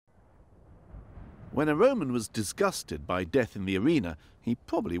When a Roman was disgusted by death in the arena, he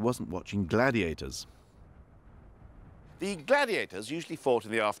probably wasn't watching Gladiators. The gladiators usually fought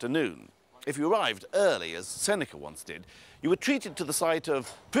in the afternoon. If you arrived early, as Seneca once did, you were treated to the sight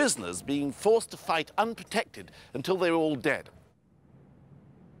of prisoners being forced to fight unprotected until they were all dead.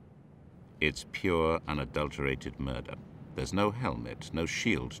 It's pure, unadulterated murder. There's no helmet, no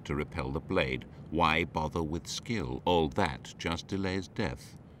shield to repel the blade. Why bother with skill? All that just delays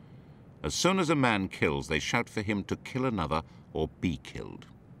death. As soon as a man kills, they shout for him to kill another or be killed.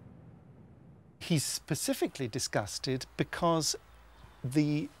 He's specifically disgusted because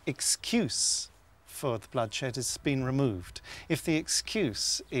the excuse for the bloodshed has been removed. If the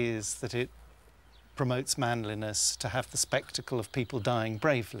excuse is that it promotes manliness to have the spectacle of people dying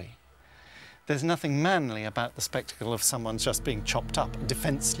bravely, there's nothing manly about the spectacle of someone just being chopped up, a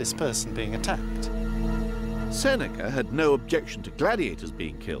defenceless person being attacked. Seneca had no objection to gladiators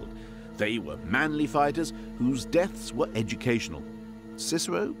being killed. They were manly fighters whose deaths were educational.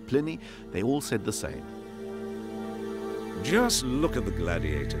 Cicero, Pliny, they all said the same. Just look at the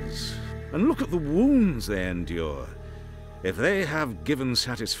gladiators, and look at the wounds they endure. If they have given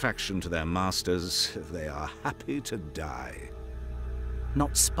satisfaction to their masters, they are happy to die.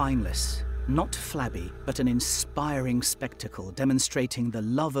 Not spineless, not flabby, but an inspiring spectacle demonstrating the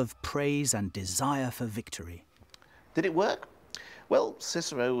love of praise and desire for victory. Did it work? Well,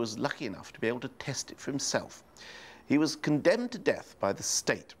 Cicero was lucky enough to be able to test it for himself. He was condemned to death by the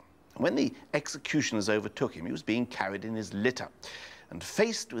state. When the executioners overtook him, he was being carried in his litter. And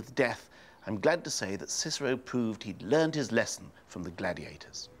faced with death, I'm glad to say that Cicero proved he'd learned his lesson from the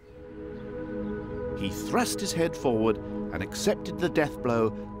gladiators. He thrust his head forward and accepted the death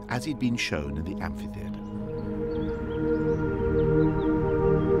blow as he'd been shown in the amphitheatre.